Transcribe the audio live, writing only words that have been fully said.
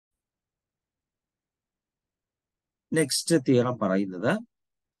Next theorem പറയുന്നത്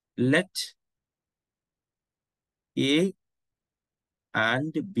let A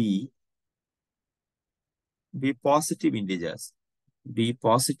and B be positive integers, be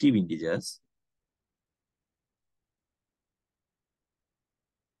positive integers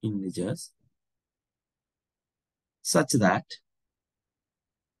such that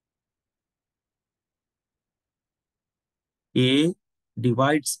A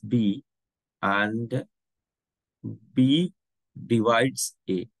divides B and B divides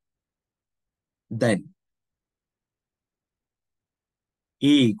A. Then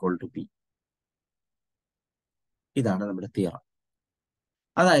A equal to B. ഇതാണ് നമ്മുടെ theorem.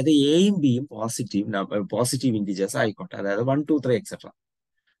 അതായത് എയും ബിയും positive integers ആയിക്കോട്ടെ, അതായത് 1 2 3 etcetera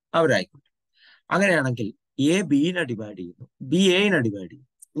അവരായിക്കോട്ടെ. അങ്ങനെയാണെങ്കിൽ A ബിനെ divide ചെയ്യുന്നു, ബി എനെ ഡിവൈഡ് ചെയ്യുന്നു.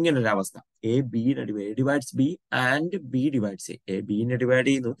 ഇങ്ങനൊരു അവസ്ഥ, A ബിനെ divides B and B divides A ബിനെ divide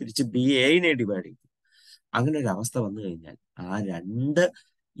ചെയ്യുന്നു, തിരിച്ച് ബി എനെ ഡിവൈഡ് ചെയ്യുന്നു. അങ്ങനെ ഒരു അവസ്ഥ വന്നു കഴിഞ്ഞാൽ ആ രണ്ട്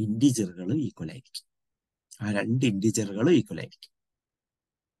ഇൻറ്റിജറുകളും ഈക്വൽ ആയിരിക്കും.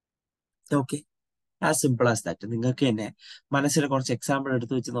 Okay, as simple as that. നിങ്ങൾക്ക് തന്നെ മനസ്സിൽ കുറച്ച് എക്സാമ്പിൾ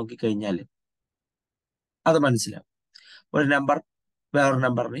എടുത്ത് വെച്ച് നോക്കിക്കഴിഞ്ഞാൽ അത് മനസ്സിലാവും. ഒരു നമ്പർ വേറൊരു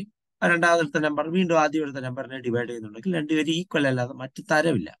നമ്പറിനെയും രണ്ടാമത്തെ നമ്പർ വീണ്ടും ആദ്യം എടുത്ത നമ്പറിനെ ഡിവൈഡ് ചെയ്യുന്നുണ്ടെങ്കിൽ രണ്ടുപേരും ഈക്വൽ അല്ലാതെ മറ്റു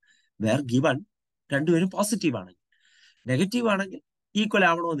തരമില്ല. വേർ ഗിവൺ രണ്ടുപേരും പോസിറ്റീവ് ആണെങ്കിൽ. നെഗറ്റീവ് ആണെങ്കിൽ ഈക്വൽ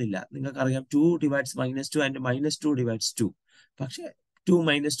ആവണമെന്നില്ല. നിങ്ങൾക്കറിയാം 2 divides -2 ആൻഡ് -2 divides 2. പക്ഷെ 2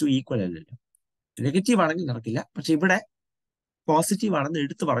 - 2 ഈക്വൽ അല്ലല്ലോ. നെഗറ്റീവ് ആണെങ്കിൽ നടക്കില്ല. പക്ഷെ ഇവിടെ പോസിറ്റീവ് ആണെന്ന്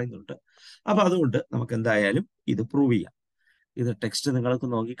എടുത്തു പറയുന്നുണ്ട്. അപ്പൊ അതുകൊണ്ട് നമുക്ക് എന്തായാലും ഇത് പ്രൂവ് ചെയ്യാം. ഇത് ടെക്സ്റ്റ് നിങ്ങൾക്ക്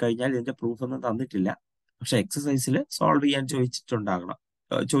നോക്കിക്കഴിഞ്ഞാൽ ഇതിന്റെ പ്രൂഫ് ഒന്നും തന്നിട്ടില്ല. പക്ഷെ എക്സസൈസിൽ സോൾവ് ചെയ്യാൻ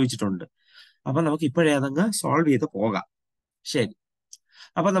ചോദിച്ചിട്ടുണ്ട്. അപ്പൊ നമുക്ക് ഇപ്പോഴേ അതങ്ങ് സോൾവ് ചെയ്ത് പോകാം. ശരി,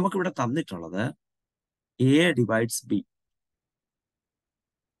 അപ്പൊ നമുക്കിവിടെ തന്നിട്ടുള്ളത് A divides B.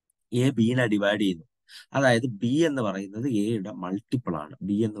 A ബിനെ divide ചെയ്യുന്നു. അതായത് ബി എന്ന് പറയുന്നത് എയുടെ മൾട്ടിപ്പിൾ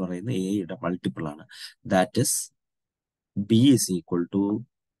ആണ്. That is B is equal to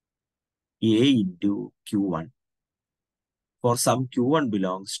A into Q1 for some Q1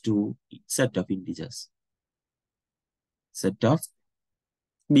 belongs to set of integers. Set of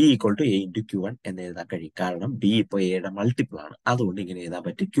b equal to a into Q1 എന്ന് എഴുതാൻ കഴിയും. കാരണം ബി ഇപ്പോൾ എയുടെ മൾട്ടിപ്പിൾ ആണ്. അതുകൊണ്ട് ഇങ്ങനെ എഴുതാൻ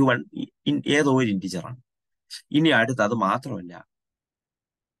പറ്റും. Q1 ഏതോ ഒരു ഇൻറ്റിജർ ആണ്. ഇനി അടുത്ത് അത് മാത്രമല്ല,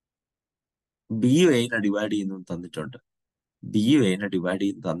 ബിയും എനെ ഡിവൈഡ് ചെയ്യുന്നു തന്നിട്ടുണ്ട്.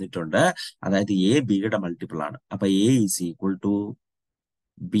 അതായത് എ ബിയുടെ മൾട്ടിപ്പിൾ ആണ്. അപ്പൊ A is equal to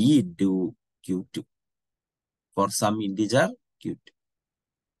B into Q2 for some integer Q2.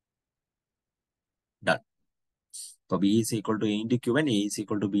 Done. അപ്പൊ B is equal to A into Q1, A is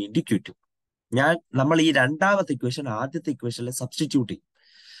equal to B into Q2. നമ്മൾ ഈ രണ്ടാമത്തെ ഇക്വേഷൻ ആദ്യത്തെ ഇക്വേഷനിൽ സബ്സ്റ്റിറ്റ്യൂട്ട്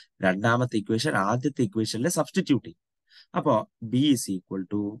ചെയ്യും. അപ്പോ ബി ഈസ് ഈക്വൽ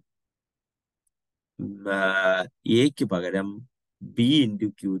ടു എക്ക് പകരം B into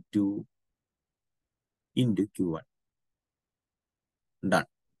Q2 into Q1. Done.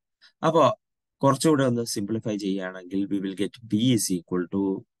 അപ്പോ കുറച്ചുകൂടെ ഒന്ന് സിംപ്ലിഫൈ ചെയ്യുകയാണെങ്കിൽ we will get B is equal to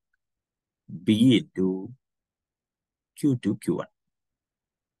B into Q2 Q1.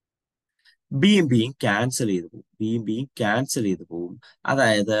 ബിയും ബിയും ക്യാൻസൽ ചെയ്ത് പോകും.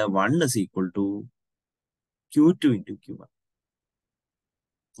 അതായത് 1 is equal to Q2 into Q1.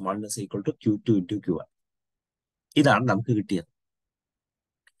 1 is equal to Q2 into Q1. ഇതാണ് നമുക്ക് കിട്ടിയത്.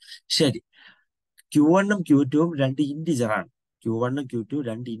 ശരി, Q1 ഉം Q2 ഉം രണ്ട് ഇൻറ്റിജർ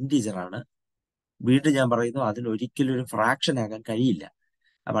ആണ്. വീണ്ടും ഞാൻ പറയുന്നു, അതിന് ഒരിക്കലും ഒരു ഫ്രാക്ഷൻ ആകാൻ കഴിയില്ല.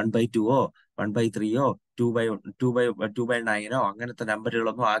 1/2 1/3 2/9 അങ്ങനത്തെ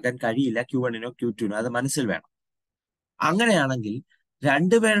നമ്പറുകളൊന്നും ആകാൻ കഴിയില്ല Q1 Q2. അത് മനസ്സിൽ വേണം. അങ്ങനെയാണെങ്കിൽ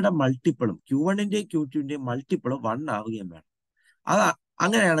രണ്ടുപേരുടെ മൾട്ടിപ്പിളും Q1ന്റെയും Q2ന്റെയും മൾട്ടിപ്പിളും 1 ആവുകയും വേണം.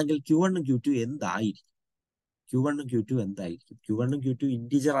 അങ്ങനെയാണെങ്കിൽ Q1 Q2 എന്തായിരിക്കും? Q1 Q2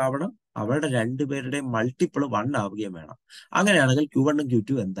 ഇൻറ്റിജർ ആവണം. അവരുടെ രണ്ടുപേരുടെയും മൾട്ടിപ്പിൾ 1 ആവുകയും വേണം. അങ്ങനെയാണെങ്കിൽ Q1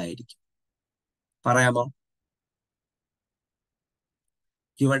 Q2 എന്തായിരിക്കും പറയാമോ?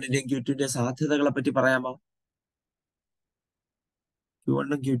 Q1ന്റെയും Q2ന്റെയും സാധ്യതകളെ പറ്റി പറയാമോ?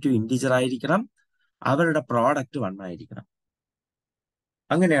 Q1 Q2 ഇൻറ്റിജർ ആയിരിക്കണം. അവരുടെ പ്രോഡക്റ്റ് 1 ആയിരിക്കണം.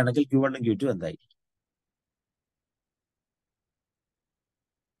 അങ്ങനെയാണെങ്കിൽ Q1 Q2 എന്തായിരിക്കും?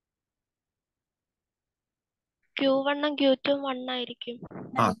 Q1 Q2 1 ആയിരിക്കും.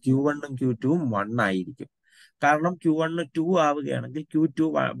 Q1 Q2 1 ആയിരിക്കും. കാരണം Q1 2 ആവുകയാണെങ്കിൽ Q2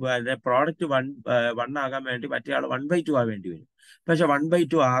 പ്രോഡക്റ്റ് 1 ആകാൻ വേണ്ടി മറ്റേ ആൾ 1/2 ആവേണ്ടി വരും. പക്ഷെ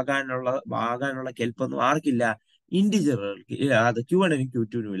 1/2 ആകാനുള്ള കെൽപ്പൊന്നും ആർക്കില്ല? ഇൻറ്റിജറുകൾക്ക്. അത് Q1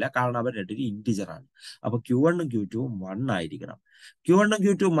 Q2 ഇല്ല. കാരണം അവർ രണ്ടുപേരും ഇൻറ്റിജർ ആണ്. അപ്പൊ Q1 Q2 1 ആയിരിക്കണം. Q1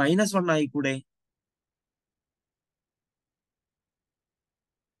 Q2 -1 ആയിക്കൂടെ?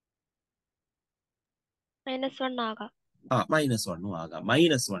 -1 ആകാം. -1 ആകാം.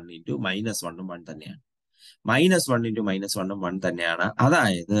 -1 ഇൻറ്റു -1 1 തന്നെയാണ്. -1 ഇൻറ്റു -1 1 തന്നെയാണ്.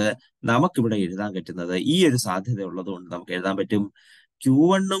 അതായത് നമുക്കിവിടെ എഴുതാൻ പറ്റുന്നത് ഈ ഒരു സാധ്യത ഉള്ളത് കൊണ്ട് നമുക്ക് എഴുതാൻ പറ്റും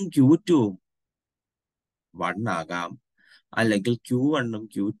Q1ഉം Q2ഉം 1 ആകാം, അല്ലെങ്കിൽ Q1ഉം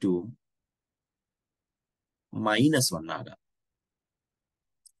Q2ഉം -1 ആകാം.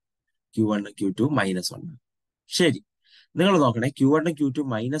 Q1ഉം Q2ഉം -1. ശരി, നിങ്ങൾ നോക്കണേ, Q1ഉം Q2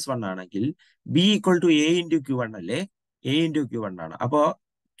 -1 ആണെങ്കിൽ B = A ഇൻറ്റു Q1 അല്ലേ? A ഇൻറ്റു Q1 ആണ്. അപ്പോ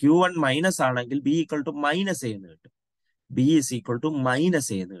Q1 മൈനസ് ആണെങ്കിൽ B = -A എന്ന് കിട്ടും. B =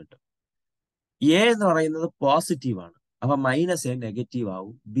 -A എന്ന് കിട്ടും. A എന്ന് പറയുന്നത് പോസിറ്റീവ് ആണ്. അപ്പൊ -A നെഗറ്റീവ്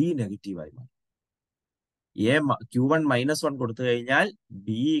ആവും, B നെഗറ്റീവായി മാറും. Q1 -1 കൊടുത്തു കഴിഞ്ഞാൽ B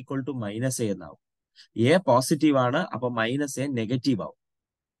 = -A എന്നാവും. A പോസിറ്റീവ് ആണ്, അപ്പൊ -A നെഗറ്റീവ് ആവും.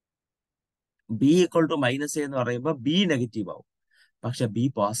 B = -A എന്ന് പറയുമ്പോൾ B നെഗറ്റീവ് ആവും. പക്ഷെ B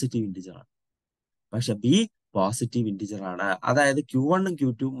പോസിറ്റീവ് ഇൻറ്റിജർ ആണ്. അതായത് Q1ഉം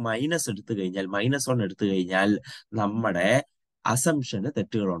Q2ഉം മൈനസ് എടുത്തു കഴിഞ്ഞാൽ, -1 എടുത്തു കഴിഞ്ഞാൽ നമ്മുടെ അസംഷന്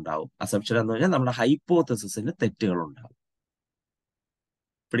തെറ്റുകൾ ഉണ്ടാവും. അസംഷൻ എന്ന് പറഞ്ഞാൽ നമ്മുടെ ഹൈപ്പോത്തസിന് തെറ്റുകൾ ഉണ്ടാവും.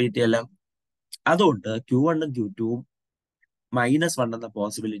 പിടികിട്ടിയല്ലോ? അതുകൊണ്ട് Q1ഉം Q2ഉം -1 എന്ന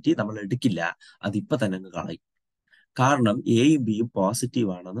പോസിബിലിറ്റി നമ്മൾ എടുക്കില്ല. അതിപ്പോ തന്നെ അങ്ങ് കളയും. കാരണം എയും ബിയും പോസിറ്റീവ്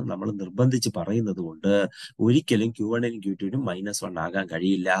ആണെന്ന് നമ്മൾ നിർബന്ധിച്ച് പറയുന്നത് കൊണ്ട് ഒരിക്കലും Q1നും Q2നും -1 ആകാൻ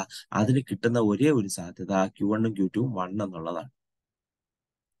കഴിയില്ല. അതിന് കിട്ടുന്ന ഒരേ ഒരു സാധ്യത Q1ഉം Q2ഉം 1 എന്നുള്ളതാണ്.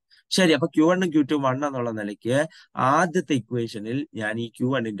 ശരി, അപ്പൊ Q1ഉം Q2ഉം 1 എന്നുള്ള നിലയ്ക്ക് ആദ്യത്തെ ഇക്വേഷനിൽ ഞാൻ ഈ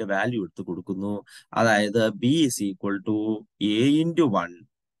Q1ന്റെ വാല്യൂ എടുത്ത് കൊടുക്കുന്നു. അതായത് B = A × 1,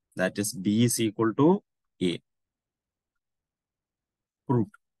 that is B = A.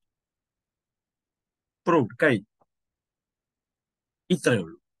 Proved കഴിഞ്ഞു. ഇത്രയേ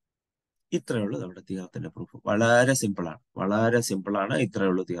ഉള്ളൂ നമ്മുടെ തിയറത്തിന്റെ പ്രൂഫ്. വളരെ സിമ്പിൾ ആണ്. ഇത്രയേ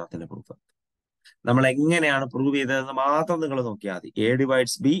ഉള്ളൂ തിയറത്തിന്റെ പ്രൂഫ്. നമ്മൾ എങ്ങനെയാണ് പ്രൂവ് ചെയ്തതെന്ന് മാത്രം നിങ്ങൾ നോക്കിയാൽ മതി. A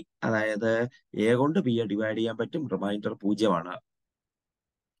ഡിവൈഡ്സ് B, അതായത് A കൊണ്ട് B യെ ഡിവൈഡ് ചെയ്യാൻ പറ്റും, റിമൈൻഡർ 0 ആണ്.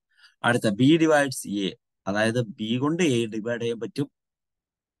 അടുത്ത B ഡിവൈഡ്സ് A, അതായത് B കൊണ്ട് A ഡിവൈഡ് ചെയ്യാൻ പറ്റും,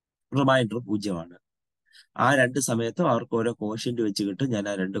 റിമൈൻഡർ 0 ആണ്. ആ രണ്ട് സമയത്തും അവർക്ക് ഓരോ കോഷ്യന്റ് വെച്ച് കിട്ടും. ഞാൻ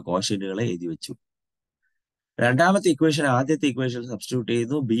ആ രണ്ട് കോഷ്യന്റുകളെ എഴുതി വെച്ചു. രണ്ടാമത്തെ ഇക്വേഷൻ ആദ്യത്തെ ഇക്വേഷൻ സബ്സ്റ്റിറ്റ്യൂട്ട്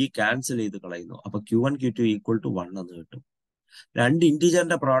ചെയ്യുന്നു, B ക്യാൻസൽ ചെയ്ത് കളയുന്നു. അപ്പൊ Q1 Q2 = 1 എന്ന് കിട്ടും. രണ്ട്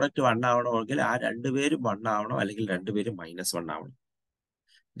ഇന്റിജറിന്റെ പ്രോഡക്റ്റ് 1 ആവണമെങ്കിൽ ആ രണ്ടുപേരും 1 ആവണം, അല്ലെങ്കിൽ രണ്ടുപേരും -1 ആവണം.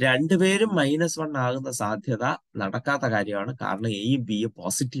 രണ്ടുപേരും -1 ആകുന്ന സാധ്യത നടക്കാത്ത കാര്യമാണ്. കാരണം എയും ബിയും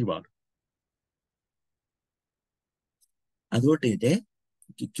പോസിറ്റീവ് ആണ്. അതുകൊണ്ട് തന്നെ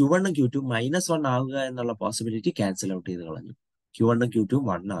Q1ഉം Q2 -1 ആകുക എന്നുള്ള പോസിബിലിറ്റി ക്യാൻസൽ ഔട്ട് ചെയ്ത് കളഞ്ഞു. Q1ഉം Q2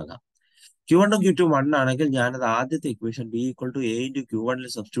 1 ആകാം. Q1ഉം Q2 1 ആണെങ്കിൽ ഞാനത് ആദ്യത്തെ equation B = A × Q1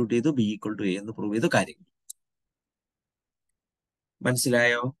 substitute ചെയ്തു, B = A എന്ന് പ്രൂവ് ചെയ്തു. കാര്യങ്ങൾ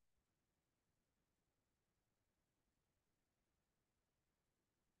മനസ്സിലായോ?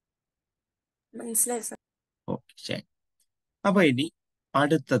 മനസ്സിലായി സർ. ഓക്കെ, ശരി. അപ്പൊ ഇനി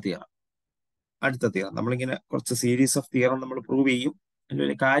അടുത്ത തിയറം. നമ്മളിങ്ങനെ കുറച്ച് സീരീസ് ഓഫ് തിയറം നമ്മൾ പ്രൂവ് ചെയ്യും. അതിൽ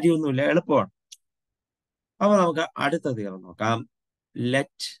വലിയ കാര്യമൊന്നുമില്ല, എളുപ്പമാണ്. അപ്പൊ നമുക്ക് അടുത്ത തിയറം നോക്കാം.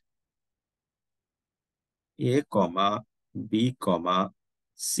 Let A, B,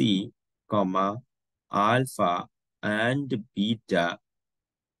 C, alpha and beta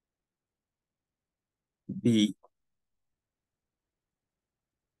be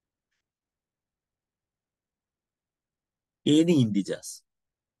any integers.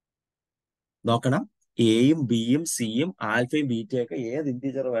 നോക്കണം, എയും ബിയും സിയും ആൽഫയും ബീറ്റയും ഒക്കെ ഏത്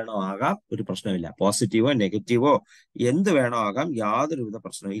ഇന്റിജർ വേണോ ആകാം, ഒരു പ്രശ്നമില്ല. പോസിറ്റീവോ നെഗറ്റീവോ എന്ത് വേണോ ആകാം, യാതൊരുവിധ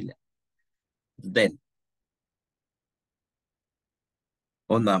പ്രശ്നവും ഇല്ല. ദെൻ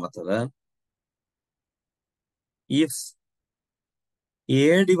ഒന്നാമത്തത്, if A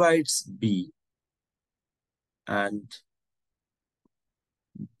divides B and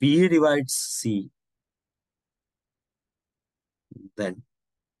B divides C, then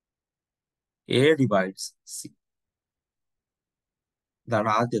A divides C. ഇതാണ്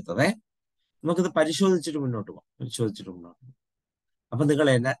ആദ്യത്തത്. നമുക്കിത് പരിശോധിച്ചിട്ട് മുന്നോട്ട് പോകാം. അപ്പൊ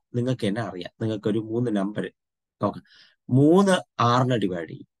നിങ്ങൾക്ക് എന്നെ അറിയാം. നിങ്ങൾക്കൊരു 3 നമ്പർ നോക്കാം. 3 6നെ ഡിവൈഡ്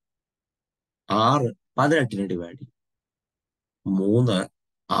ചെയ്യും, 6 18നെ ഡിവൈഡ് ചെയ്യും, 3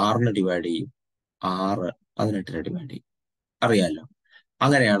 6നെ ഡിവൈഡ് ചെയ്യും, 6 18നെ ഡിവൈഡ് ചെയ്യും. അറിയാലോ?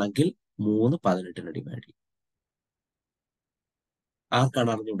 അങ്ങനെയാണെങ്കിൽ 3 18നെ ഡിവൈഡ് ചെയ്യും. ആർക്കാണ്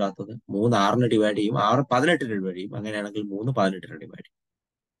അറിഞ്ഞുകൂടാത്തത്? 3 6നെ ഡിവൈഡ് ചെയ്യും, 6 18നെ ഡിവൈഡ് ചെയ്യും. അങ്ങനെയാണെങ്കിൽ 3 18നെ ഡിവൈഡ് ചെയ്യും.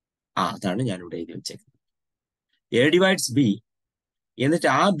 അതാണ് ഞാനിവിടെ എഴുതി വെച്ചേക്കുന്നത്. A ഡിവൈഡ്സ് B, എന്നിട്ട്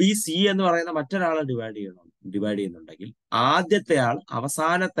ആ ബി സി എന്ന് പറയുന്ന മറ്റൊരാളെ ഡിവൈഡ് ചെയ്യുന്നുണ്ടെങ്കിൽ ആദ്യത്തെ ആൾ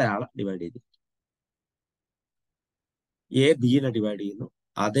അവസാനത്തെ ആളെ ഡിവൈഡ് ചെയ്തു. എ ബിനെ ഡിവൈഡ് ചെയ്യുന്നു,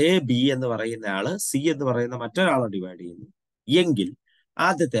 അതേ ബി എന്ന് പറയുന്ന ആള് സി എന്ന് പറയുന്ന മറ്റൊരാളെ ഡിവൈഡ് ചെയ്യുന്നു എങ്കിൽ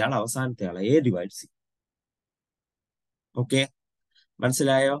ആദ്യത്തെ ആൾ അവസാനത്തെ ആളെ എ ഡിവൈഡ് സി. ഓക്കെ,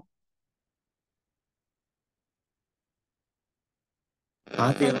 മനസ്സിലായോ? ആ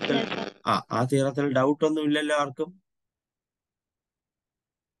തീരത്തിൽ മനസ്സിലായി സാർ. ആ തീരത്തിൽ ഡൗട്ട് ഒന്നും ഇല്ലല്ലോ ആർക്കും?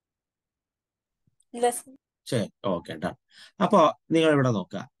 ഇല്ല സാർ. ശരി, ഓക്കെ ഡൺ. അപ്പോ നിങ്ങൾ ഇവിടെ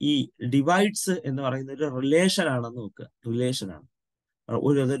നോക്കുക, ഈ ഡിവൈഡ്സ് എന്ന് പറയുന്ന ഒരു റിലേഷൻ ആണെന്ന് നോക്കുക. റിലേഷൻ ആണ്,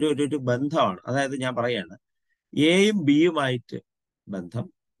 ഒരു ബന്ധമാണ്. അതായത് ഞാൻ പറയാണ്, എയും ബിയുമായിട്ട് ബന്ധം,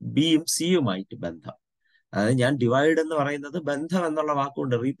 ബിയും സിയുമായിട്ട് ബന്ധം. അതായത് ഞാൻ ഡിവൈഡ് എന്ന് പറയുന്നത് ബന്ധം എന്നുള്ള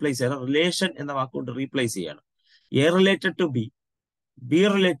വാക്കുകൊണ്ട് റീപ്ലേസ് ചെയ്യണം, റിലേഷൻ എന്ന വാക്കുകൊണ്ട് റീപ്ലേസ് ചെയ്യണം. A related to B, be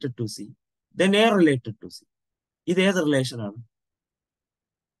related to C, then A related to C. ഇത് ഏത് റിലേഷൻ ആണ്?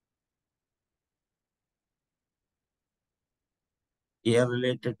 A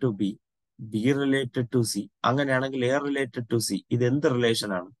related to B, be related to C. അങ്ങനെയാണെങ്കിൽ എ റിലേറ്റഡ് ടു സി ഇത് എന്ത്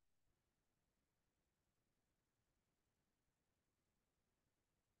റിലേഷൻ ആണ്?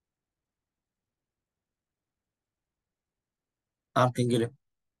 ആർക്കെങ്കിലും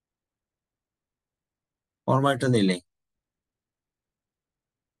ഓർമ്മ കിട്ടുന്നില്ലേ?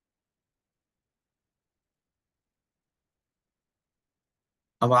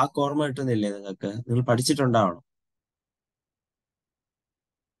 ആ വാക്ക് ഓർമ്മ കിട്ടുന്നില്ലേ നിങ്ങൾക്ക്? നിങ്ങൾ പഠിച്ചിട്ടുണ്ടാവണം.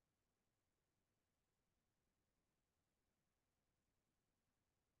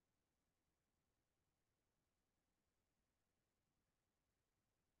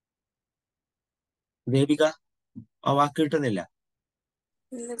 ദേവിക, ആ വാക്ക് കിട്ടുന്നില്ല?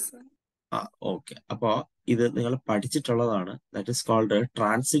 ഇല്ല സാർ. ആ, ഓക്കെ. അപ്പോ ഇത് നിങ്ങൾ പഠിച്ചിട്ടുള്ളതാണ്. That is called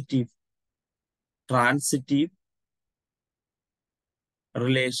transitive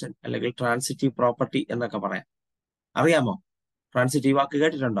relation, അല്ലെങ്കിൽ ട്രാൻസിറ്റീവ് പ്രോപ്പർട്ടി എന്നൊക്കെ പറയാം. അറിയാമോ? ട്രാൻസിറ്റീവ് വാക്ക്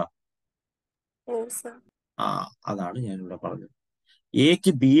കേട്ടിട്ടുണ്ടോ? ഓ സാർ. ആ, അതാണ് ഞാനിവിടെ പറഞ്ഞത്.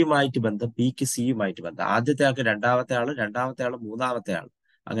 എക്ക് ബിയുമായിട്ട് ബന്ധം, ബിക്ക് സിയുമായിട്ട് ബന്ധം. ആദ്യത്തെ ആൾക്ക് രണ്ടാമത്തെ ആള്, രണ്ടാമത്തെ ആള് മൂന്നാമത്തെ ആള്.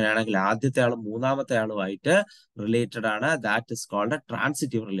 അങ്ങനെയാണെങ്കിൽ ആദ്യത്തെ ആളും മൂന്നാമത്തെ ആളുമായിട്ട് റിലേറ്റഡ് ആണ്. That is called A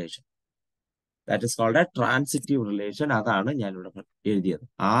transitive relation. That is called A transitive relation. അതാണ് ഞാനിവിടെ എഴുതിയത്.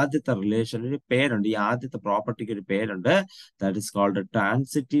 ആദ്യത്തെ റിലേഷന് ഒരു പേരുണ്ട്, ഈ ആദ്യത്തെ പ്രോപ്പർട്ടിക്ക് ഒരു പേരുണ്ട്. That is called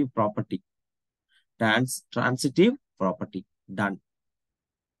transitive property. Transitive property. Done.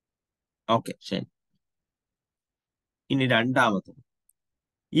 Okay, ശരി. ഇനി രണ്ടാമത്തത്,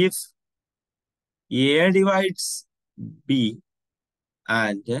 if A divides B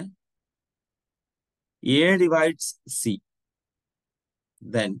and A divides C,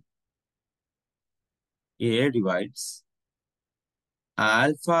 then A divides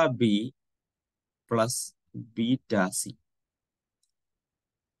alpha B plus beta C.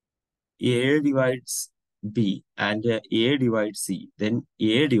 A divides B and A divides C, then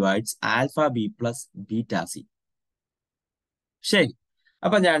A divides alpha B plus beta C. ശരി,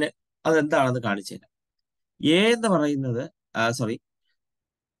 അപ്പൊ ഞാൻ അതെന്താണെന്ന് കാണിച്ചു തരാം. A എന്ന് പറയുന്നത്, sorry,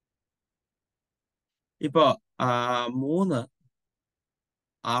 ഇപ്പോ 3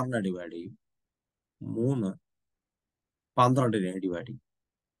 6നെ divide ചെയ്യും, 3 12നെ ഡിവൈഡ് ചെയ്യും.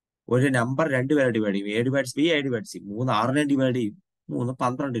 ഒരു നമ്പർ 2 പേരെ ഡിവൈഡ് ചെയ്യും. A divides B, A divides C. 3 6നെ divide ചെയ്യും, 3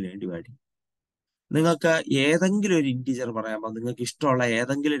 12നെ ഡിവൈഡ് ചെയ്യും. നിങ്ങൾക്ക് ഏതെങ്കിലും ഒരു ഇന്റിജർ പറയാമോ? നിങ്ങൾക്ക് ഇഷ്ടമുള്ള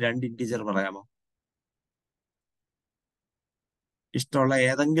ഏതെങ്കിലും 2 ഇന്റിജർ പറയാമോ? ഇഷ്ടമുള്ള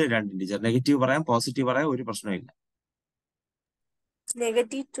ഏതെങ്കിലും 2 ഇന്റിജർ. നെഗറ്റീവ് പറയാം, പോസിറ്റീവ് പറയാം, ഒരു പ്രശ്നമില്ല.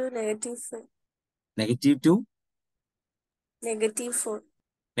 -2, -4. -2, -4.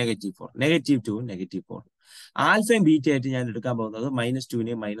 -4, -2, -4. ആൽഫയും ബീറ്റ ആയിട്ട് ഞാൻ എടുക്കാൻ പോകുന്നത്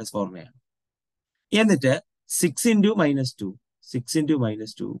 -2നെയും -4നെയാണ്. എന്നിട്ട് 6 into -2, 6 into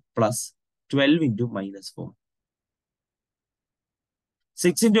 -2 plus 12 into -4.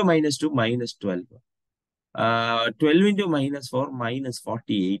 6 into -2 -12. 12 into -4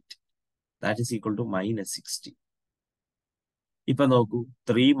 -48. That is equal to -60. ഇപ്പൊ നോക്കൂ,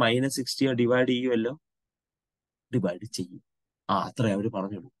 3 -60 ഡിവൈഡ് ചെയ്യുമല്ലോ? ഡിവൈഡ് ചെയ്യും. അത്രേ അവര്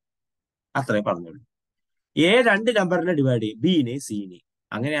പറഞ്ഞുള്ളൂ. അത്രേ പറഞ്ഞുള്ളൂ. എ 2 നമ്പറിനെ ഡിവൈഡ് ചെയ്യും, ബിനെ സിനെ.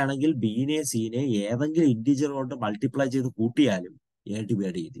 അങ്ങനെയാണെങ്കിൽ ബിനെ സിനെ ഏതെങ്കിലും ഇന്റിജർ കൊണ്ട് മൾട്ടിപ്ലൈ ചെയ്ത് കൂട്ടിയാലും എ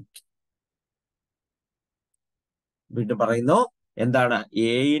ഡിവൈഡ് ചെയ്തിരിക്കും. വീണ്ടും പറയുന്നു, എന്താണ്?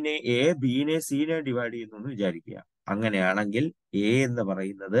 എ ബിനെ സിനെ ഡിവൈഡ് ചെയ്യുന്നു എന്ന് വിചാരിക്കുക. അങ്ങനെയാണെങ്കിൽ എ എന്ന്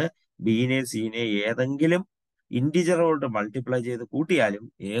പറയുന്നത് ബിനെ സിനെ ഏതെങ്കിലും ഇന്റിജർ കൊണ്ട് മൾട്ടിപ്ലൈ ചെയ്ത് കൂട്ടിയാലും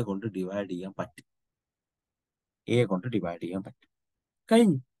എ കൊണ്ട് ഡിവൈഡ് ചെയ്യാൻ പറ്റും. എ കൊണ്ട് ഡിവൈഡ് ചെയ്യാൻ പറ്റും.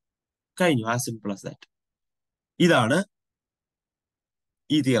 കഴിഞ്ഞു, കഴിഞ്ഞു. As simple as that. ഇതാണ്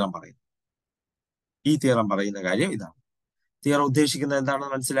ഈ തിയറം പറയുന്നത്. ഈ തിയറം പറയുന്ന കാര്യം ഇതാണ്. തിയറം ഉദ്ദേശിക്കുന്നത്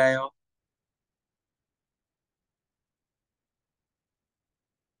എന്താണെന്ന് മനസ്സിലായോ?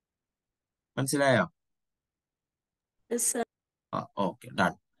 മനസ്സിലായോ? Yes, sir. Okay,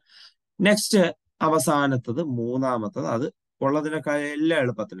 done. Next അവസാനത്തത് മൂന്നാമത്തത്, അത് ഉള്ളതിനേക്കാൾ എല്ലാം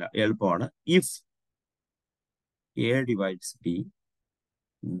എളുപ്പമാണ്. If A divides B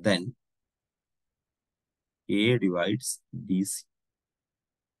then A divides BC.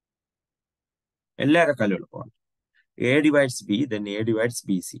 എല്ലാവരെക്കാളും എളുപ്പമാണ്. A divides B then A divides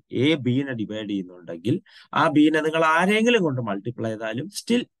BC. A ബിനെ divide ചെയ്യുന്നുണ്ടെങ്കിൽ ആ ബിനെ നിങ്ങൾ ആരെങ്കിലും കൊണ്ട് മൾട്ടിപ്ലൈ ചെയ്താലും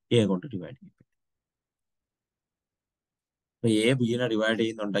സ്റ്റിൽ എ കൊണ്ട് ഡിവൈഡ് ചെയ്യും. അപ്പൊ എ ബിനെ ഡിവൈഡ്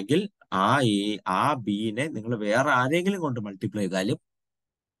ചെയ്യുന്നുണ്ടെങ്കിൽ ആ ബിനെ നിങ്ങൾ വേറെ ആരെങ്കിലും കൊണ്ട് മൾട്ടിപ്ലൈ ചെയ്താലും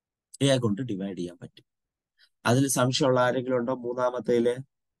എ കൊണ്ട് ഡിവൈഡ് ചെയ്യാൻ പറ്റും. അതിൽ സംശയമുള്ള ആരെങ്കിലും ഉണ്ടോ മൂന്നാമത്തേല്?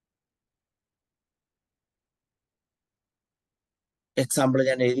 എക്സാമ്പിൾ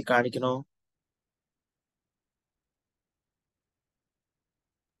ഞാൻ എഴുതി കാണിക്കണോ?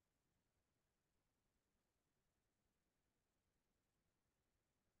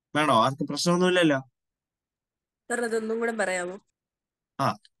 വേണോ? ആർക്കും പ്രശ്നമൊന്നുമില്ലല്ലോ. സർ അതൊന്നും കൂടെ പറയാമോ?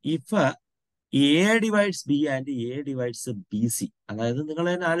 If A divides B and A divides B C, അതായത് നിങ്ങൾ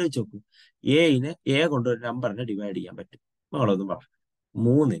തന്നെ ആലോചിച്ച് നോക്കൂ, എ കൊണ്ട് ഒരു നമ്പറിനെ ഡിവൈഡ് ചെയ്യാൻ പറ്റും. നിങ്ങളൊന്നും പറ.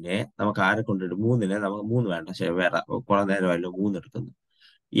 മൂന്നിനെ നമുക്ക് ആരെ കൊണ്ടിടും? മൂന്നിനെ നമുക്ക് മൂന്ന് വേണ്ട, ശരി, വേറെ കുറെ നേരമല്ലോ മൂന്ന് എടുക്കുന്നു.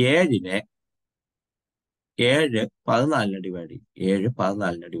 ഏഴിനെ 14 ഡിവൈഡ് ചെയ്യും.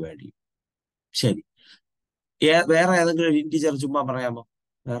 14 ഡിവൈഡ് ചെയ്യും. ശരി, വേറെ ഏതെങ്കിലും ഒരു ഇന്റിജർ ചുമ്മാ പറയാമോ?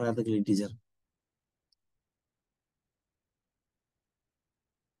 വേറെ ഏതെങ്കിലും ഇന്റിജർ?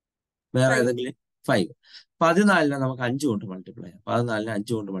 വേറെ 5. ഏതെങ്കിലും? 5. 14 നമുക്ക് 5 കൊണ്ട് മൾട്ടിപ്ലൈ ചെയ്യാം. 14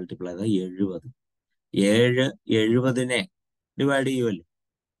 5 കൊണ്ട് മൾട്ടിപ്ലൈ ചെയ്താൽ 70. 70നെ ഡിവൈഡ് ചെയ്യുമല്ലോ.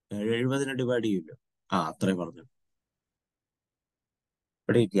 70നെ ഡിവൈഡ് ചെയ്യുമല്ലോ. അത്രയും പറഞ്ഞു.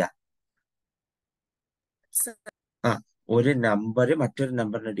 ഇവിടെ കിട്ടിയ സർ ഒരു നമ്പർ മറ്റൊരു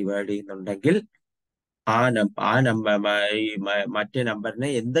നമ്പറിനെ ഡിവൈഡ് ചെയ്യുന്നുണ്ടെങ്കിൽ മറ്റേ നമ്പറിനെ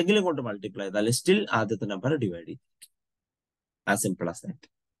എന്തെങ്കിലും കൊണ്ട് മൾട്ടിപ്ലൈ ചെയ്താൽ സ്റ്റിൽ ആദ്യത്തെ നമ്പർ ഡിവൈഡ് ചെയ്യും. As simple as that.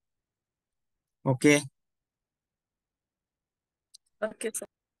 Okay, okay sir.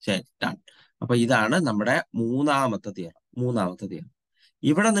 ശരി, ഡൺ. അപ്പൊ ഇതാണ് നമ്മുടെ മൂന്നാമത്തെ തിയറം.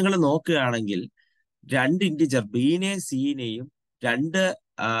 ഇവിടെ നിങ്ങൾ നോക്കുകയാണെങ്കിൽ രണ്ട് ഇന്റിജർ ബിനെ സിനെയും രണ്ട്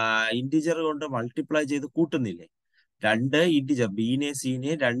ഇന്റിജർ കൊണ്ട് മൾട്ടിപ്ലൈ ചെയ്ത് കൂട്ടുന്നില്ലേ? രണ്ട് ഇന്റിജർ ബിനെ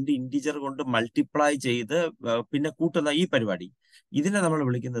സിനെ രണ്ട് ഇന്റിജർ കൊണ്ട് മൾട്ടിപ്ലൈ ചെയ്ത് പിന്നെ കൂട്ടുന്ന ഈ പരിപാടി, ഇതിനെ നമ്മൾ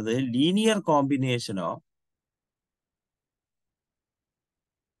വിളിക്കുന്നത് ലീനിയർ കോമ്പിനേഷനോ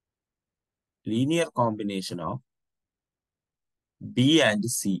ബി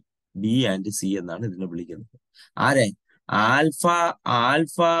ആൻഡ് സി എന്നാണ് ഇതിനെ വിളിക്കുന്നത്. ആരെ?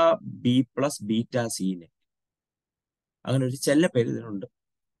 Alpha B plus beta സീനെ. അങ്ങനെ ഒരു ചെല്ല പേര് ഇതിനുണ്ട്,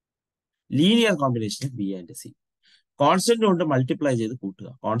 linear combination B and C. Constant കൊണ്ട് മൾട്ടിപ്ലൈ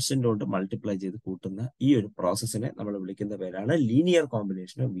ചെയ്ത് കൂട്ടുന്ന ഈ ഒരു പ്രോസസ്സിനെ നമ്മൾ വിളിക്കുന്ന പേരാണ് linear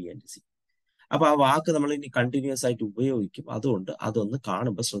combination of B and C. അപ്പൊ ആ വാക്ക് നമ്മൾ ഇനി കണ്ടിന്യൂസ് ആയിട്ട് ഉപയോഗിക്കും. അതുകൊണ്ട് അതൊന്ന്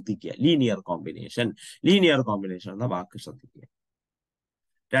കാണുമ്പോൾ ശ്രദ്ധിക്കുക. ലീനിയർ കോമ്പിനേഷൻ എന്ന വാക്ക് ശ്രദ്ധിക്കുക.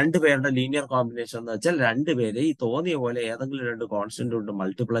 രണ്ടുപേരുടെ ലീനിയർ കോമ്പിനേഷൻ എന്ന് വെച്ചാൽ രണ്ടുപേരെ ഈ തോന്നിയ പോലെ ഏതെങ്കിലും രണ്ട് കോൺസ്റ്റന്റ് കൊണ്ട്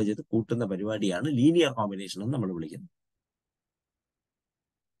മൾട്ടിപ്ലൈ ചെയ്ത് കൂട്ടുന്ന പരിപാടിയാണ് ലീനിയർ കോമ്പിനേഷൻ എന്ന് നമ്മൾ വിളിക്കുന്നത്.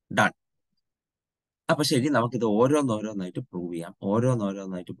 ഡൺ. അപ്പൊ ശരി, നമുക്കിത് ഓരോന്നോരോന്നായിട്ട് പ്രൂവ്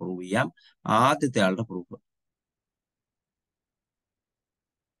ചെയ്യാം. ആദ്യത്തെ ആളുടെ പ്രൂഫ്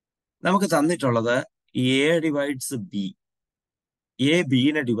നമുക്ക് തന്നിട്ടുള്ളത് A divides B. A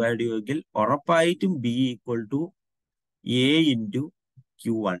ബിനെ divide ചെയ്യുമെങ്കിൽ ഉറപ്പായിട്ടും B equal to A into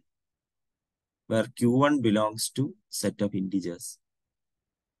Q1, where Q1 belongs to set of integers.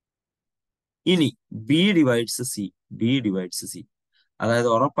 ഇനി ബി ഡിവൈഡ്സ് സി, അതായത്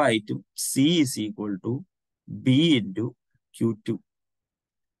ഉറപ്പായിട്ടും C is equal to B into Q2,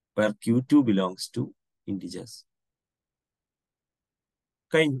 where Q2 belongs to integers.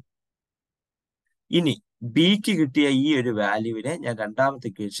 കഴിഞ്ഞു. ഇനി ബിക്ക് കിട്ടിയ ഈ ഒരു വാല്യൂവിനെ ഞാൻ രണ്ടാമത്തെ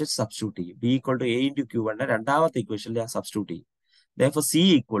ഇക്വേഷൻ സബ്സ്റ്റിറ്റ്യൂട്ട് ചെയ്യും. B equal to A into Q1 രണ്ടാമത്തെ ഇക്വേഷനിൽ ഞാൻ സബ്സ്റ്റിറ്റ്യൂട്ട് ചെയ്യും. Therefore C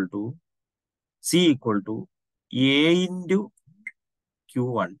equal to A into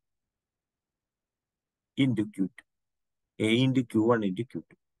Q1 into Q2. A into Q1 into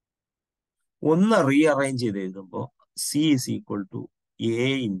Q2. ഒന്ന് റീഅറേഞ്ച് ചെയ്ത് എഴുതുമ്പോൾ C is equal to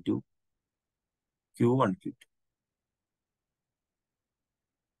A into Q1 Q2.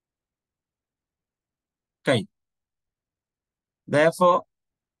 കഴിഞ്ഞു. Therefore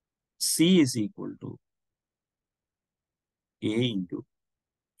C is equal to A into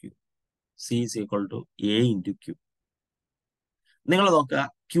Q. C is equal to A into Q. നിങ്ങൾ നോക്കുക,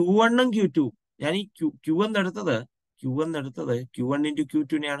 Q1 ഉം Q2, ഞാൻ ഈ Q എന്നെടുത്തത് Q1 into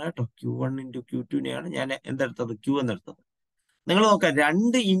Q2 നെയാണ് കേട്ടോ. Q1 into Q2 നെയാണ് ഞാൻ എന്തെടുത്തത്? Q എന്നെടുത്തത്. നിങ്ങൾ നോക്കുക,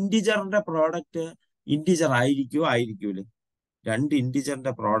 രണ്ട് ഇന്റിജറിന്റെ പ്രോഡക്റ്റ് ഇന്റിജർ ആയിരിക്കൂലേ? രണ്ട്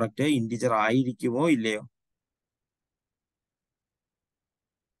ഇന്റിജറിന്റെ പ്രോഡക്റ്റ് ഇന്റിജർ ആയിരിക്കുമോ ഇല്ലയോ?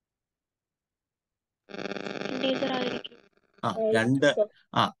 ആ രണ്ട് സർ.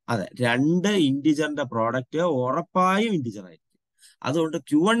 ആ അതെ, രണ്ട് ഇന്റിജറിന്റെ പ്രോഡക്റ്റ് ഉറപ്പായും ഇന്റിജർ ആയിരിക്കും. അതുകൊണ്ട്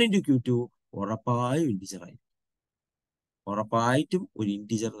Q1 × Q2 ഉറപ്പായും ഇന്റിജർ ആയിരിക്കും. ഉറപ്പായിട്ടും ഒരു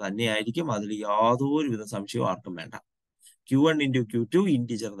ഇന്റിജർ തന്നെയായിരിക്കും. അതിൽ യാതൊരുവിധ സംശയവും ആർക്കും വേണ്ട. Q1 × Q2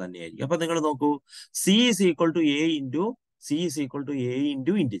 ഇന്റിജർ തന്നെയായിരിക്കും. അപ്പൊ നിങ്ങൾ നോക്കൂ, C is equal to A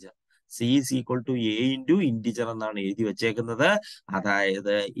into integer. C is equal to A into integer എന്നാണ് എഴുതി വെച്ചേക്കുന്നത്.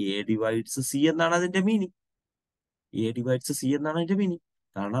 അതായത് A divides C എന്നാണ് അതിന്റെ മീനിങ്. A divides C എന്നാണ് അതിന്റെ മീനിങ്.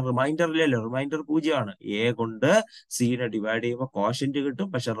 കാരണം റിമൈൻഡർ ഇല്ലല്ലോ, റിമൈൻഡർ 0ആണ്. A കൊണ്ട് C ഡിവൈഡ് ചെയ്യുമ്പോൾ കോഷ്യന്റ് കിട്ടും,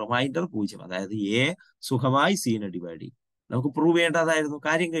 പക്ഷെ റിമൈൻഡർ 0. അതായത് A സുഖമായി C ഡിവൈഡ് ചെയ്യും. നമുക്ക് പ്രൂവ് ചെയ്യേണ്ടതായിരുന്നു,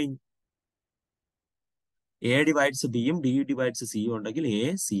 കാര്യം കഴിഞ്ഞു. A ഡിവൈഡ്സ് ബിയും D ഡിവൈഡ്സ് സിയും ഉണ്ടെങ്കിൽ A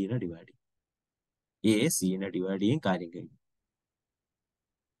C ഡിവൈഡ് ചെയ്യും. A C ഡിവൈഡ് ചെയ്യും, കാര്യം കഴിഞ്ഞു.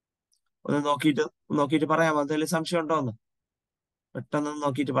 ഒന്ന് നോക്കിയിട്ട് പറയാമോ? എന്തെങ്കിലും സംശയം ഉണ്ടോ എന്ന് പെട്ടെന്ന്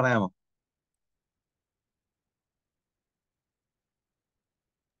നോക്കിയിട്ട് പറയാമോ?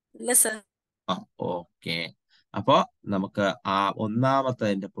 ഇല്ല സർ. ആ ഓക്കെ. അപ്പോ നമുക്ക് ആ ഒന്നാമത്തെ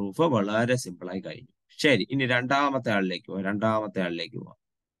പ്രൂഫ് വളരെ സിമ്പിൾ ആയി കഴിഞ്ഞു. ശരി, ഇനി രണ്ടാമത്തെ ആളിലേക്ക് പോവാം.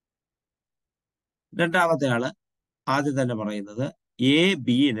 രണ്ടാമത്തെ ആള് ആദ്യം തന്നെ പറയുന്നത് A B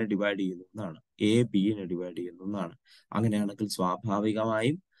ഡിവൈഡ് ചെയ്യുന്നു എന്നാണ്. A B ഡിവൈഡ് ചെയ്യുന്നു എന്നാണ്. അങ്ങനെയാണെങ്കിൽ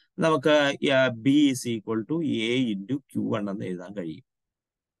സ്വാഭാവികമായും നമുക്ക് B is equal to A into Q1 എന്ന് എഴുതാൻ കഴിയും.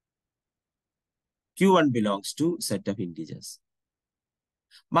 Q1 belongs to set of integers.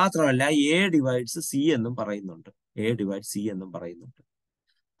 മാത്രമല്ല A divides C എന്നും പറയുന്നുണ്ട്.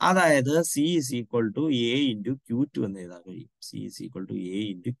 അതായത് C is equal to A into Q2 എന്ന് എഴുതാൻ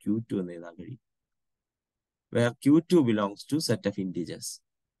കഴിയും. Where Q2 belongs to set of integers.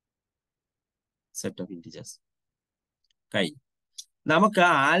 കഴിഞ്ഞു. നമുക്ക്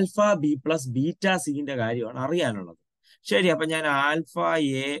ആൽഫ ബി പ്ലസ് ബീറ്റ സിന്റെ കാര്യമാണ് അറിയാനുള്ളത്. ശരി, അപ്പൊ ഞാൻ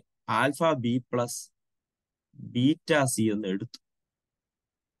alpha B plus beta C ഒന്ന് എടുത്തു.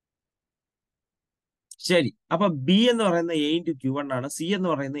 ശരി, അപ്പൊ ബി എന്ന് പറയുന്ന A × Q1 ആണ്, സി എന്ന്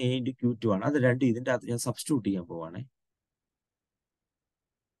പറയുന്ന A × Q2 ആണ്. അത് രണ്ടും ഇതിന്റെ അകത്ത് ഞാൻ സബ്സ്റ്റിറ്റ്യൂട്ട് ചെയ്യാൻ പോവാണേ.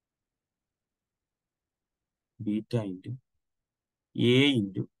 Beta × A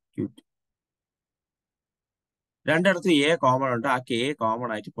 × Q2. രണ്ടിടത്തും A കോമൺ ഉണ്ട്. ആ K കോമൺ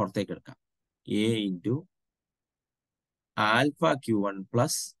ആയിട്ട് പുറത്തേക്ക് എടുക്കാം. A × alpha Q1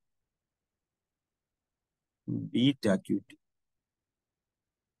 plus beta Q2.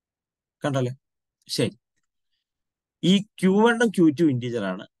 കണ്ടല്ലേ? ശരി, ഈ Q1 ഉം Q2 ഇന്റിജർ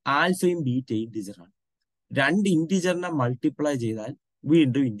ആണ്, ആൽഫയും ബീറ്റയും ഇന്റിജർ ആണ്. രണ്ട് ഇന്റിജറിനെ മൾട്ടിപ്ലൈ ചെയ്താൽ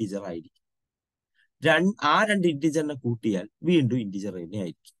വീണ്ടും ഇന്റിജർ ആയിരിക്കും. ആ രണ്ട് ഇന്റിജറിനെ കൂട്ടിയാൽ വീണ്ടും ഇന്റിജർ തന്നെ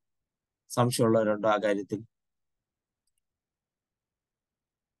ആയിരിക്കും. സംശയമുള്ളവരുണ്ടോ ആ കാര്യത്തിൽ?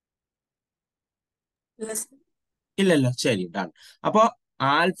 ഇല്ല സർ. ഇല്ലല്ലോ. ശരി, ഡൺ. അപ്പോ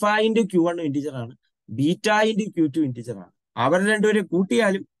ആൽഫ × Q1 ഇന്റിജർ ആണ്, ബീറ്റ × Q2 ഇന്റിജർ ആണ്. അവർ രണ്ടുപേരും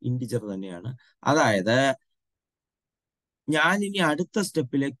കൂട്ടിയാലും ഇന്റിജർ തന്നെയാണ്. അതായത് ഞാൻ ഇനി അടുത്ത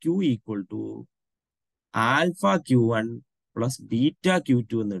സ്റ്റെപ്പിലെ Q equal to alpha Q1 plus beta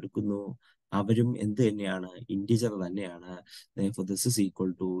Q2 എന്ന് എടുക്കുന്നു. അവരും എന്ത് തന്നെയാണ്? ഇന്റിജർ തന്നെയാണ്. This is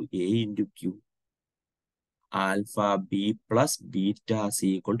equal to A × Q alpha B plus beta C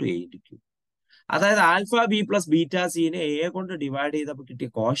equal to A × Q. അതായത് alpha B plus beta സിനെ A കൊണ്ട് ഡിവൈഡ് ചെയ്തപ്പോൾ കിട്ടിയ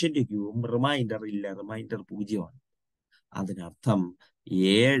കോഷ്യന്റ് ക്യൂവും റിമൈൻഡർ ഇല്ല, റിമൈൻഡർ 0ആണ്. അതിനർത്ഥം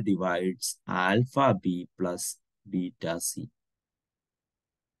A divides alpha B plus beta C.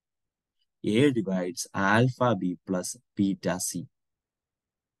 A divides alpha B plus beta C.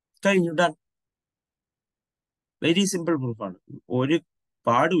 കഴിഞ്ഞു, done. Very simple പ്രൂഫാണ്, ഒരു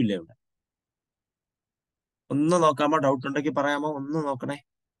പാടുമില്ല ഇവിടെ. ഒന്ന് നോക്കാമോ? ഡൗട്ട് ഉണ്ടെങ്കിൽ പറയാമോ? ഒന്ന് നോക്കണേ,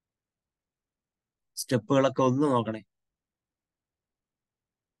 സ്റ്റെപ്പുകളൊക്കെ ഒന്ന് നോക്കണേ.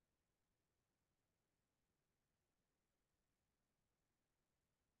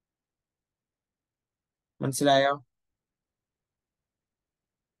 മനസ്സിലായോ?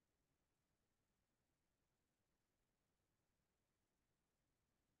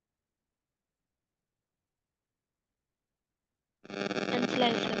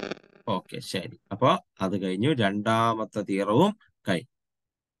 മനസ്സിലായി സർ. ഓക്കെ, ശരി. അപ്പൊ അത് കഴിഞ്ഞു, രണ്ടാമത്തെ തിയറവും കഴിഞ്ഞു.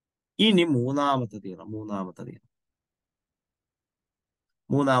 ഇനി മൂന്നാമത്തെ തിയറം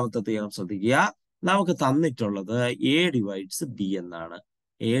ശ്രദ്ധിക്കുക. നമുക്ക് തന്നിട്ടുള്ളത് A ഡിവൈഡ്സ് B എന്നാണ്.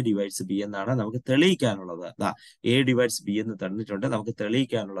 നമുക്ക് തെളിയിക്കാനുള്ളത്. A ഡിവൈഡ്സ് B എന്ന് തന്നിട്ടുണ്ട്. നമുക്ക്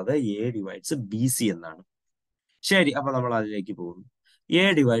തെളിയിക്കാനുള്ളത് A ഡിവൈഡ്സ് BC എന്നാണ്. ശരി, അപ്പൊ നമ്മൾ അതിലേക്ക് പോകുന്നു. A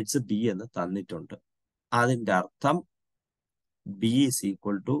ഡിവൈഡ്സ് B എന്ന് തന്നിട്ടുണ്ട്. അതിന്റെ അർത്ഥം B is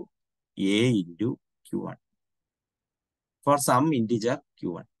equal to A into Q1 for some integer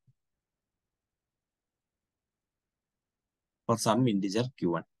Q1.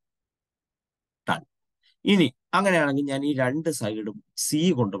 Done. ഇനി അങ്ങനെയാണെങ്കിൽ ഞാൻ ഈ രണ്ട് സൈഡും സി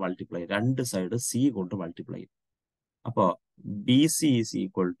കൊണ്ട് മൾട്ടിപ്ലൈ, രണ്ട് സൈഡ് സി കൊണ്ട് മൾട്ടിപ്ലൈ ചെയ്യും. അപ്പോ B C is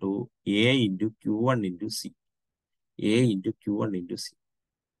equal to A into Q one into C, A into Q one into C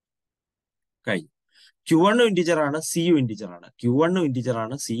കഴിഞ്ഞു. ക്യൂ വണ്ണും ഇൻറ്റിജർ ആണ്, സിയും ഇൻറ്റിജർ ആണ്. ക്യൂ വണ്ണും ഇൻറ്റിജർ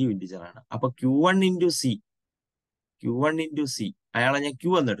ആണ്, സിയും ഇൻറ്റിജർ ആണ്. അപ്പൊ Q one into C, Q one into C, അയാളെ ഞാൻ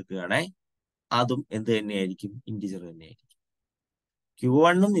ക്യൂ എന്ന് എടുക്കുകയാണേ, അതും എന്ത് തന്നെയായിരിക്കും? ഇൻറ്റിജർ തന്നെയായിരിക്കും. ക്യൂ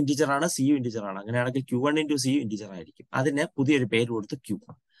വണ്ണും ഇൻറ്റിജർ ആണ്, സിയും ഇൻറ്റിജർ ആണ്. അങ്ങനെയാണെങ്കിൽ ക്യൂ വൺ ഇൻറ്റു സിയും ഇൻറ്റിജർ ആയിരിക്കും. അതിന് പുതിയൊരു പേര് കൊടുത്ത് ക്യൂ.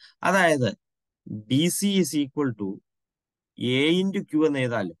 അതായത് B C is equal to A into Q എന്ന്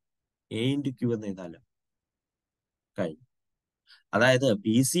എഴുതാലും, എ ഇൻറ്റു ക്യൂ എന്ന് എഴുതാലും കഴിഞ്ഞു. അതായത്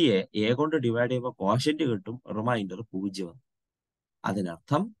ബി സി എ കൊണ്ട് ഡിവൈഡ് ചെയ്യുമ്പോൾ കോഷ്യന്റ് കിട്ടും, റിമൈൻഡർ 0.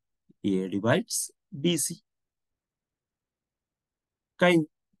 അതിനർത്ഥം എ ഡിവൈഡ്സ് ബി സി കഴിഞ്ഞു.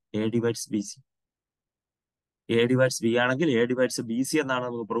 A divides B C, A divides B ആണെങ്കിൽ എ ഡിവൈഡ്സ് ബി സി എന്നാണ്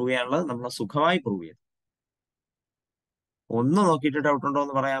നമുക്ക് പ്രൂവ് ചെയ്യാനുള്ളത്. നമ്മൾ സുഖമായി പ്രൂവ് ചെയ്തു. ഒന്ന് നോക്കിയിട്ട് ഡൗട്ട് ഉണ്ടോ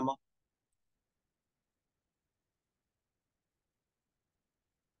എന്ന് പറയാമോ?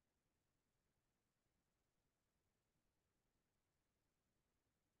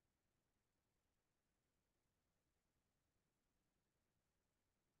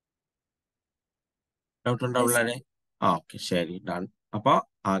 ഡൗട്ട് ഉണ്ടോ Yes, sir. പിള്ളേരെ? ഓക്കെ, ശരി, ഡൺ. അപ്പൊ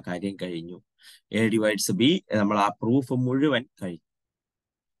ആ കാര്യം കഴിഞ്ഞു. എ ഡിവൈഡ്സ് ബി, നമ്മൾ ആ പ്രൂഫ് മുഴുവൻ കഴിഞ്ഞു.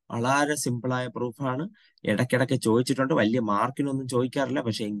 വളരെ സിമ്പിളായ പ്രൂഫാണ്. ഇടയ്ക്കിടയ്ക്ക് ചോദിച്ചിട്ടുണ്ട്. വലിയ മാർക്കിനൊന്നും ചോദിക്കാറില്ല,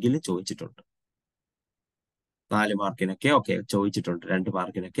 പക്ഷെ എങ്കിലും ചോദിച്ചിട്ടുണ്ട്. 4 മാർക്കിനൊക്കെ ഒക്കെ ചോദിച്ചിട്ടുണ്ട്, 2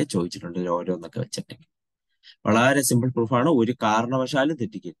 മാർക്കിനൊക്കെ ചോദിച്ചിട്ടുണ്ട്, ഓരോന്നൊക്കെ വെച്ചിട്ടെങ്കിൽ. വളരെ സിമ്പിൾ പ്രൂഫാണ്. ഒരു കാരണവശാലും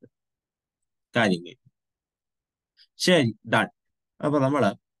തെറ്റിക്കരുത്. കാര്യം കഴിഞ്ഞു. ശരി, ഡൺ. അപ്പൊ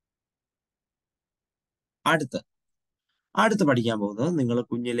നമ്മള് അടുത്ത് പഠിക്കാൻ പോകുന്നത് നിങ്ങൾ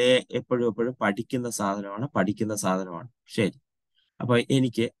കുഞ്ഞിലെ എപ്പോഴും എപ്പോഴും പഠിക്കുന്ന സാധനമാണ്. ശരി, അപ്പൊ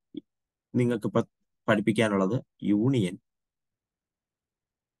എനിക്ക് നിങ്ങൾക്ക് ഇപ്പൊ പഠിപ്പിക്കാനുള്ളത് union,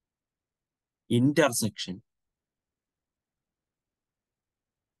 intersection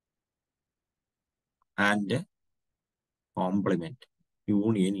and complement.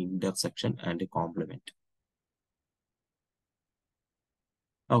 Union, intersection and complement.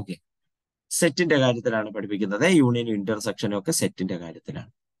 Okay, സെറ്റിന്റെ കാര്യത്തിലാണ് പഠിപ്പിക്കുന്നത്. യൂണിയനും ഇന്റർസെക്ഷനും ഒക്കെ സെറ്റിന്റെ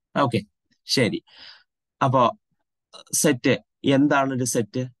കാര്യത്തിലാണ്. ഓക്കെ, ശരി. അപ്പോ സെറ്റ് എന്താണ്? ഒരു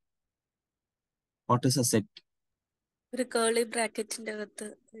set, what is A set? ഒരു കേളി ബ്രാക്കറ്റിന്റെ അകത്ത്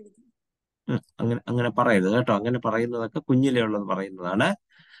എഴുതി. അങ്ങനെ പറയരുത് കേട്ടോ. അങ്ങനെ പറയുന്നതൊക്കെ കുഞ്ഞിലേ ഉള്ളത് പറയുന്നതാണ്.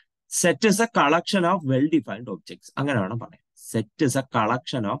 Set is A collection of well defined objects, അങ്ങനെ വേണം പറയാൻ. Set is A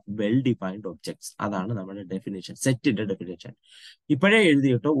collection of well defined objects, അതാണ് നമ്മുടെ ഡെഫിനേഷൻ, സെറ്റിന്റെ ഡെഫിനേഷൻ. ഇപ്പോഴേ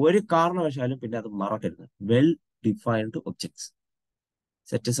എഴുതിയിട്ടോ, ഒരു കാരണവശാലും പിന്നെ അത് മറക്കരുത്. Well defined objects.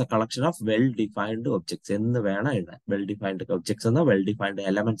 Set is A collection of well defined objects എന്ന് വേണം എഴുതാൻ. വെൽ ഡിഫൈൻഡ് ഒബ്ജക്ട്സ് എന്നോ വെൽ ഡിഫൈൻഡ്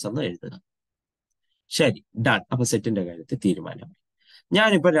എലമെന്റ്സ് എന്നോ എഴുതുക. ശരി, ഡൺ. അപ്പൊ സെറ്റിന്റെ കാര്യത്തിൽ തീരുമാനമായി.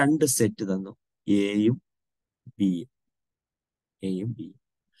 ഞാനിപ്പോ 2 സെറ്റ് തന്നു, എയും ബിയും. എയും ബിയും.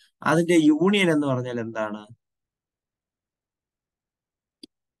 അതിന്റെ യൂണിയൻ എന്ന് പറഞ്ഞാൽ എന്താണ്?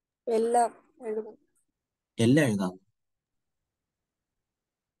 എല്ലാം എഴുതും. എല്ലാം എഴുതാം.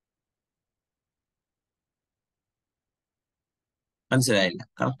 മനസ്സിലായില്ല,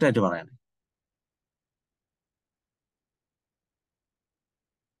 കറക്റ്റ് ആയിട്ട് പറയണേ.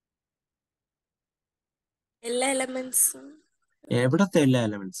 എല്ലാ എലമെന്റ്സും എവിടത്തെ എല്ലാ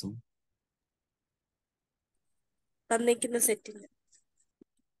എലമെന്റ്സും? തന്നിരിക്കുന്ന സെറ്റിന്.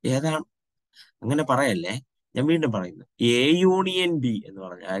 ഏതാണ്? അങ്ങനെ പറയല്ലേ, ഞാൻ വീണ്ടും പറയുന്നു. എ യൂണിയൻ ബി എന്ന്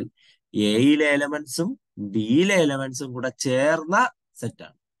പറഞ്ഞാൽ എയിലെ എലമെന്റ്സും ബിയിലെ എലമെന്റ്സും കൂടെ ചേർന്ന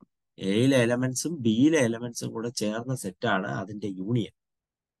സെറ്റാണ്. എയിലെ എലമെന്റ്സും ബിയിലെ എലമെന്റ്സും കൂടെ ചേർന്ന സെറ്റാണ് അതിന്റെ union.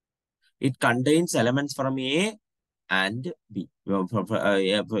 It contains elements from A and B.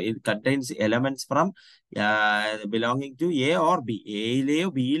 It contains elements from belonging to A or B. എയിലെയോ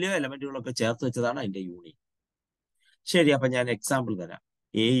ബിയിലെയോ എലമെന്റുകളൊക്കെ ചേർത്ത് വെച്ചതാണ് അതിന്റെ യൂണിയൻ. ശരി, അപ്പൊ ഞാൻ എക്സാമ്പിൾ തരാം.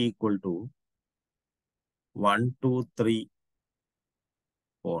 A equal to 1 2 3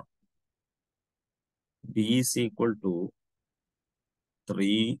 4. B is equal to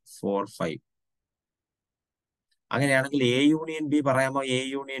 3 4 5. അങ്ങനെയാണെങ്കിൽ എ യൂണിയൻ ബി പറയാമോ? A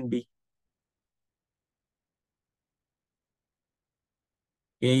union B,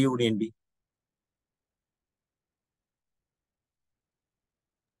 A union B.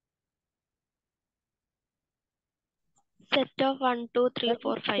 Set of 1 2 3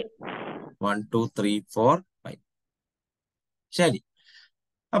 4 5. 1 2 3 4 5. ശരി,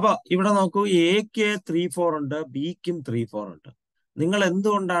 അപ്പൊ ഇവിടെ നോക്കൂ, എക്ക് 3 4 ഉണ്ട്, ബിക്കും 3 4 ഉണ്ട്. നിങ്ങൾ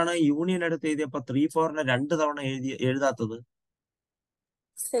എന്തുകൊണ്ടാണ് യൂണിയൻ എടുത്ത് എഴുതിയപ്പോ 3 4നെ 2 തവണ എഴുതാത്തത്?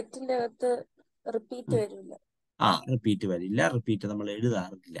 സെറ്റിന്റെ അകത്ത് റിപ്പീറ്റ് വരില്ല. റിപ്പീറ്റ് വരില്ല. റിപ്പീറ്റ് നമ്മൾ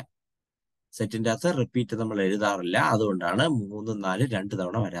എഴുതാറില്ല. സെറ്റിന്റെ അകത്ത് റിപ്പീറ്റ് നമ്മൾ എഴുതാറില്ല, അതുകൊണ്ടാണ് 3, 4 2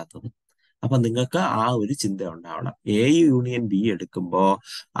 തവണ വരാത്തത്. അപ്പൊ നിങ്ങൾക്ക് ആ ഒരു ചിന്ത ഉണ്ടാവണം. എ യൂണിയൻ ബി എടുക്കുമ്പോൾ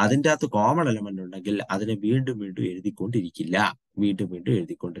അതിൻ്റെ അകത്ത് കോമൺ എലമെന്റ് ഉണ്ടെങ്കിൽ അതിനെ വീണ്ടും വീണ്ടും എഴുതിക്കൊണ്ടിരിക്കില്ല,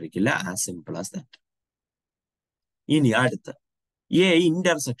 ആസ് സിമ്പിൾ ആസ് ദാറ്റ്. ഇനി അടുത്ത് എ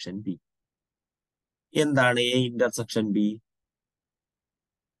ഇന്റർസെക്ഷൻ ബി. എന്താണ് എ ഇന്റർസെക്ഷൻ ബി?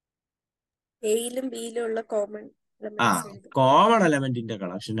 എയിലും ബിയിലും ഉള്ള കോമൺ കോമൺ എലമെന്റിന്റെ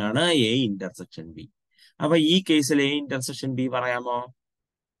കളക്ഷൻ ആണ് എ ഇന്റർസെക്ഷൻ ബി. അപ്പൊ ഈ കേസിൽ എ ഇന്റർസെക്ഷൻ ബി പറയാമോ?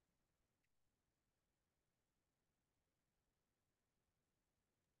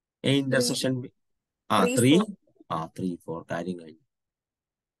 എ ഇന്റർസെക്ഷൻ ബി 3, 3, 4 കാര്യം കഴിഞ്ഞു.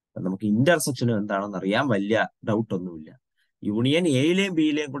 നമുക്ക് ഇന്റർസെക്ഷനും എന്താണെന്ന് അറിയാൻ വലിയ ഡൗട്ട് ഒന്നുമില്ല. യൂണിയൻ എയിലെയും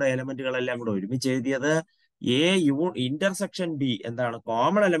ബിയിലെയും കൂടെ എലമെന്റുകളെല്ലാം കൂടെ ഒരുമിച്ച് എഴുതിയത്, ഇന്റർസെക്ഷൻ ബി എന്താണ്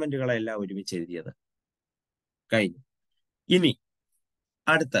കോമൺ എലമെന്റുകളെല്ലാം ഒരുമിച്ച് എഴുതിയത്. കഴിഞ്ഞു. ഇനി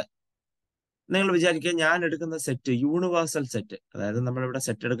അടുത്ത നിങ്ങൾ വിചാരിക്കുക, ഞാൻ എടുക്കുന്ന സെറ്റ് യൂണിവേഴ്സൽ സെറ്റ്, അതായത് നമ്മളിവിടെ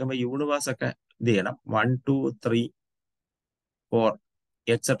സെറ്റ് എടുക്കുമ്പോൾ യൂണിവേഴ്സ് ഒക്കെ ഇത് ചെയ്യണം. 1, 2, 3, 4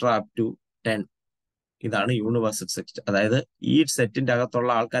 എക്സെട്ര അപ് ടു 10. ഇതാണ് യൂണിവേഴ്സൽ സെറ്റ്. അതായത് ഈ സെറ്റിന്റെ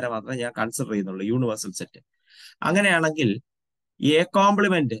അകത്തുള്ള ആൾക്കാരെ മാത്രമേ ഞാൻ കൺസിഡർ ചെയ്യുന്നുള്ളൂ യൂണിവേഴ്സൽ സെറ്റ്. അങ്ങനെയാണെങ്കിൽ എ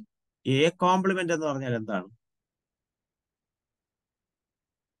കോംപ്ലിമെന്റ് എന്ന് പറഞ്ഞാൽ എന്താണ്?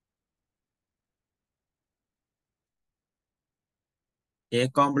 എ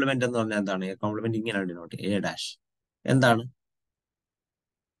കോംപ്ലിമെന്റ് എന്ന് പറഞ്ഞാൽ എന്താണ്? എ കോംപ്ലിമെന്റ് ഇങ്ങനെയാണ് ഡിനോട്ട്, എ ഡാഷ്. എന്താണ്?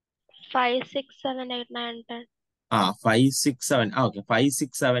 5, 6, 7, 8, 9, 10. 5, 6, 7. ഓക്കെ, 5,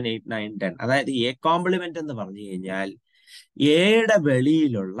 6, 7, 8, 9, 10. അതായത് എ കോംപ്ലിമെന്റ് എന്ന് പറഞ്ഞു കഴിഞ്ഞാൽ എയുടെ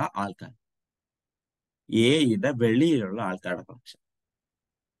വെളിയിലുള്ള ആൾക്കാർ, ആൾക്കാരുടെ കളക്ഷൻ.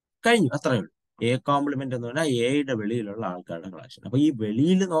 കഴിഞ്ഞു, അത്രയേ ഉള്ളൂ. എ കോംപ്ലിമെന്റ് എന്ന് പറഞ്ഞാൽ എയുടെ വെളിയിലുള്ള ആൾക്കാരുടെ കളക്ഷൻ. അപ്പൊ ഈ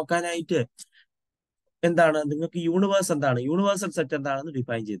വെളിയിൽ നോക്കാനായിട്ട് എന്താണ് നിങ്ങൾക്ക് യൂണിവേഴ്സ് എന്താണ്, യൂണിവേഴ്സൽ സെറ്റ് എന്താണെന്ന്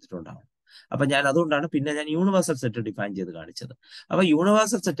ഡിഫൈൻ ചെയ്തിട്ടുണ്ടാവും. അപ്പൊ ഞാൻ അതുകൊണ്ടാണ് പിന്നെ ഞാൻ യൂണിവേഴ്സൽ സെറ്റ് ഡിഫൈൻ ചെയ്ത് കാണിച്ചത്. അപ്പൊ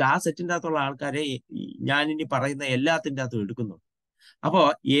യൂണിവേഴ്സൽ സെറ്റ്, ആ സെറ്റിന്റെ അകത്തുള്ള ആൾക്കാരെ ഞാൻ ഇനി പറയുന്ന എല്ലാത്തിന്റെ അകത്തും എടുക്കുന്നു. അപ്പോ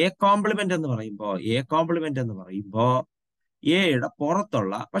എ കോംപ്ലിമെന്റ് എന്ന് പറയുമ്പോ എയുടെ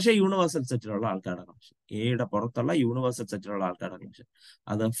പുറത്തുള്ള പക്ഷേ യൂണിവേഴ്സൽ സെറ്റിലുള്ള ആൾക്കാരുടെ കളക്ഷൻ, എയുടെ പുറത്തുള്ള യൂണിവേഴ്സൽ സെറ്റിലുള്ള ആൾക്കാരുടെ കളക്ഷൻ,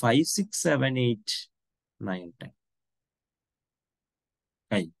 അത് 5, 6, 7, 8, 9, 10.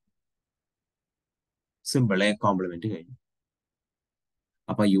 കഴിഞ്ഞു. സിമ്പിൾ, എ കോംപ്ലിമെന്റ് കഴിഞ്ഞു.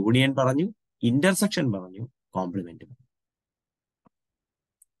 അപ്പൊ യൂണിയൻ പറഞ്ഞു, ഇന്റർസെക്ഷൻ പറഞ്ഞു, കോംപ്ലിമെന്റ് പറഞ്ഞു.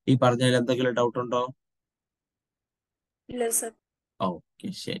 ഈ പറഞ്ഞതിൽ എന്തെങ്കിലും ഡൗട്ട് ഉണ്ടോ? ഇല്ല സർ. ഓക്കെ,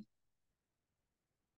 ശരി.